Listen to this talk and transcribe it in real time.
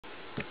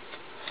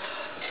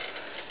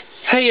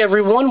Hey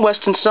everyone,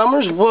 Weston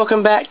Summers,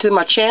 welcome back to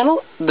my channel.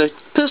 The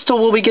pistol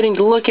we'll be getting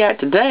to look at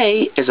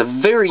today is a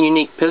very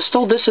unique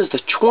pistol. This is the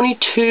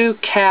 22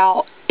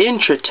 cal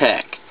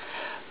Intratec.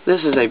 This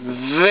is a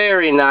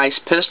very nice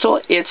pistol.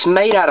 It's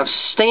made out of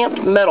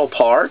stamped metal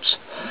parts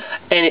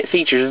and it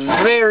features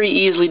very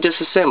easily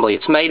disassembly.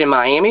 It's made in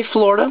Miami,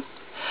 Florida.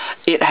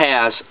 It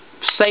has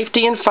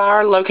safety and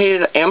fire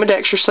located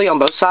ambidextrously on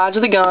both sides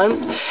of the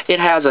gun. It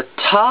has a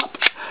top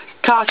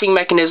cocking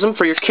mechanism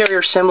for your carrier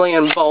assembly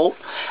and bolt,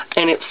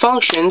 and it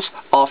functions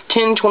off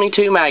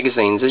 10-22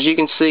 magazines. As you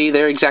can see,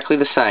 they're exactly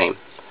the same.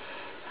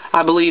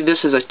 I believe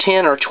this is a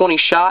 10 or 20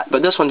 shot,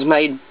 but this one's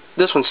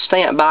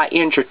stamped by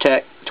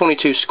Intratec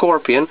 22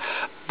 Scorpion,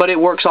 but it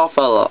works off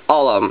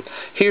all of them.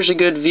 Here's a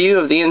good view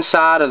of the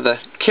inside of the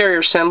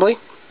carrier assembly.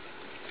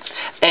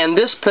 And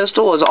this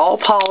pistol is all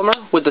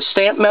polymer with the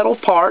stamped metal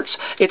parts.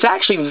 It's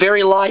actually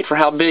very light for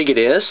how big it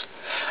is,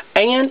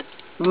 and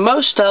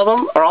most of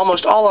them, or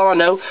almost all of them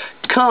I know,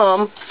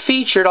 come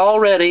featured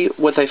already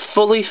with a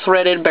fully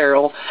threaded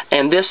barrel,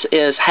 and this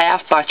is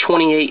 1/2 by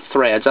 28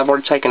 threads. I've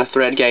already taken a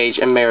thread gauge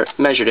and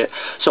measured it.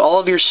 So all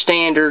of your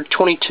standard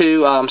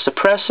 22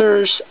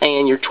 suppressors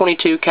and your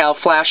 22 cal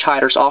flash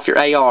hiders off your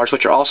ARs,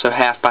 which are also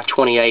 1/2 by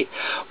 28,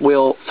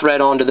 will thread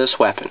onto this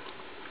weapon.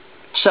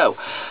 So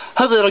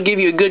hopefully it'll give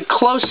you a good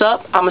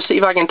close-up. I'm going to see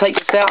if I can take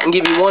this out and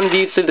give you one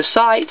view through the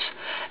sights,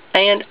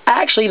 and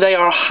actually they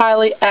are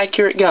highly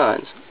accurate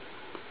guns.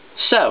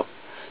 So,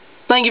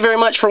 thank you very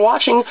much for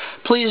watching.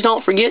 Please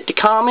don't forget to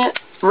comment,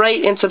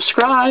 rate, and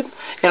subscribe.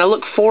 And I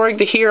look forward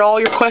to hear all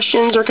your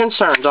questions or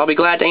concerns. I'll be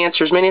glad to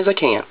answer as many as I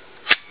can.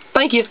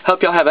 Thank you.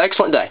 Hope y'all have an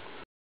excellent day.